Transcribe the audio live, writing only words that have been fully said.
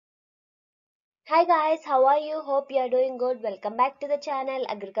Hi guys, how are you? Hope you are doing good. Welcome back to the channel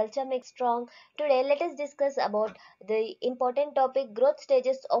Agriculture Makes Strong. Today let us discuss about the important topic growth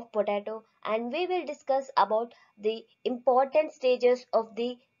stages of potato, and we will discuss about the important stages of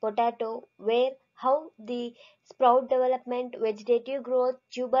the potato, where how the sprout development, vegetative growth,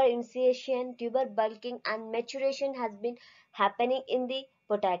 tuber initiation, tuber bulking and maturation has been happening in the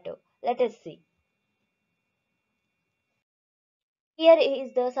potato. Let us see. Here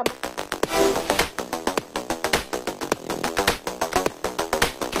is the some.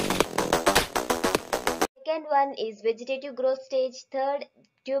 Second one is vegetative growth stage, third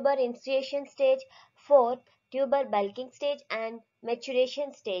tuber initiation stage, fourth tuber bulking stage and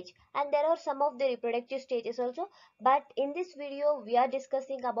maturation stage. And there are some of the reproductive stages also, but in this video we are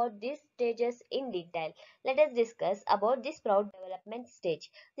discussing about these stages in detail. Let us discuss about the sprout development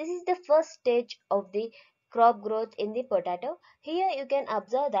stage. This is the first stage of the crop growth in the potato. Here you can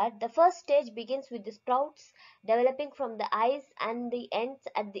observe that the first stage begins with the sprouts developing from the eyes and the ends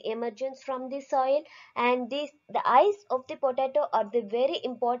at the emergence from the soil, and the eyes of the potato are the very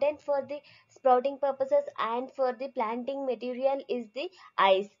important for the sprouting purposes, and for the planting material is the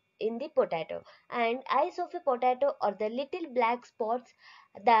eyes in the potato. And eyes of a potato are the little black spots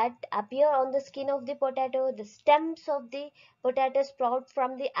that appear on the skin of the potato. The stems of the potato sprout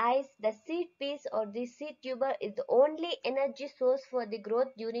from the eyes. The seed piece or the seed tuber is the only energy source for the growth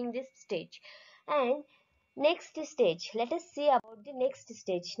during this stage. And next stage, let us see about the next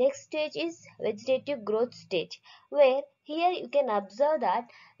stage. Next stage is vegetative growth stage, where here you can observe that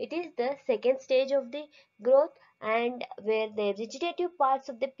it is the second stage of the growth, and where the vegetative parts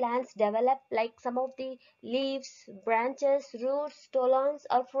of the plants develop, like some of the leaves, branches, roots, stolons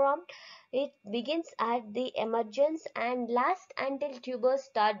are formed. It begins at the emergence and lasts until tubers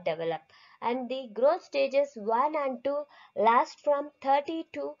start develop. And the growth stages 1 and 2 last from 30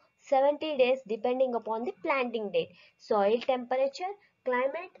 to 70 days depending upon the planting date, soil temperature,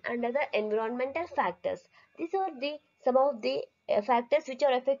 climate and other environmental factors. These are the some of the factors which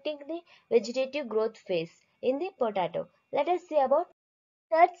are affecting the vegetative growth phase in the potato. Let us see about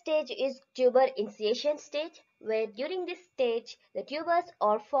third stage is tuber initiation stage, where during this stage the tubers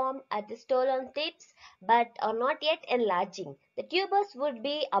are formed at the stolon tips but are not yet enlarging. The tubers would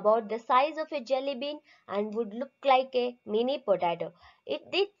be about the size of a jelly bean and would look like a mini potato.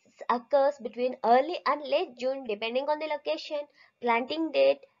 This occurs between early and late June depending on the location, planting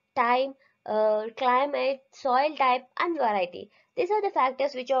date, time, climate, soil type and variety. These are the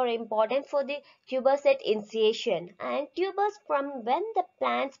factors which are important for the tuber set initiation. And tubers from when the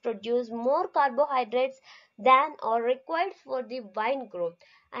plants produce more carbohydrates than are required for the vine growth.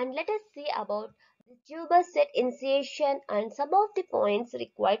 And let us see about the tuber set initiation and some of the points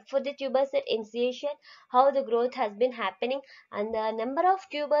required for the tuber set initiation, how the growth has been happening, and the number of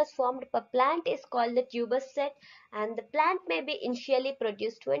tubers formed per plant is called the tuber set. And the plant may be initially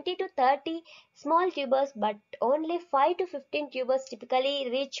produce 20 to 30 small tubers, but only 5 to 15 tubers typically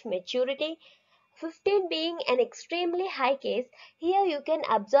reach maturity, 15 being an extremely high case. Here you can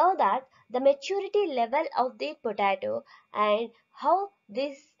observe that the maturity level of the potato and how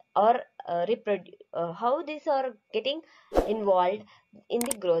these are how these are getting involved in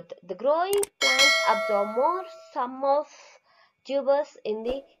the growth. The growing plants absorb more sum of tubers in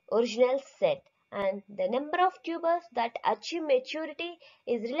the original set, and the number of tubers that achieve maturity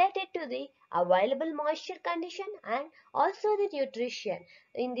is related to the available moisture condition and also the nutrition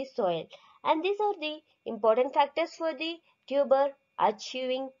in the soil. And these are the important factors for the tuber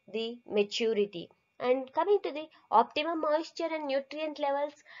achieving the maturity. And coming to the optimum moisture and nutrient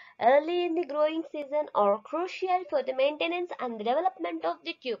levels early in the growing season are crucial for the maintenance and the development of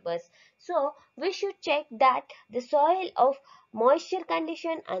the tubers. So we should check that the soil of moisture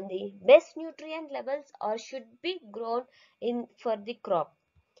condition and the best nutrient levels are should be grown in for the crop.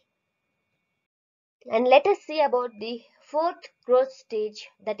 And let us see about the fourth growth stage,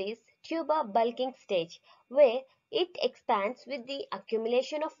 that is tuber bulking stage, where it expands with the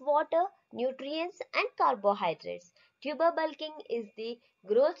accumulation of water, nutrients and carbohydrates. Tuber bulking is the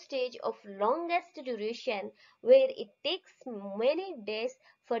growth stage of longest duration, where it takes many days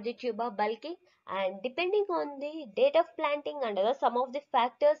for the tuber bulking, and depending on the date of planting and other some of the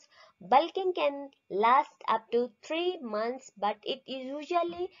factors, bulking can last up to 3 months, but it is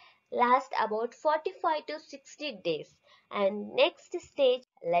usually last about 45 to 60 days. And next stage,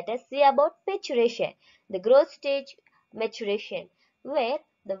 let us see about maturation. The growth stage maturation, where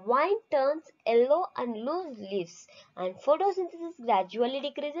the vine turns yellow and lose leaves and photosynthesis gradually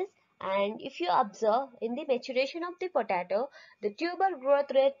decreases. And if you observe in the maturation of the potato, the tuber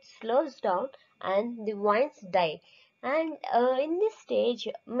growth rate slows down and the vines die. And in this stage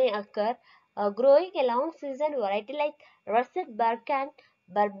may occur growing a long season variety like russet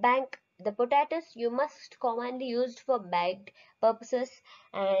Burbank, the potatoes you must commonly used for bagged purposes,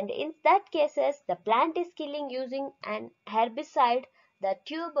 and in that cases the plant is killing using an herbicide. The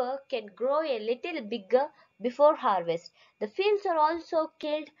tuber can grow a little bigger before harvest. The fields are also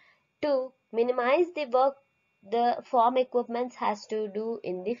killed to minimize the work the farm equipment has to do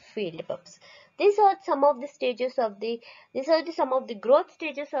in the field purpose. These are some of the stages of the some of the growth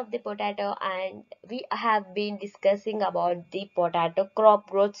stages of the potato, and we have been discussing about the potato crop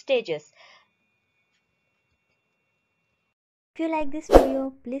growth stages. If you like this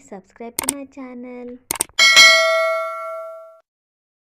video, please subscribe to my channel.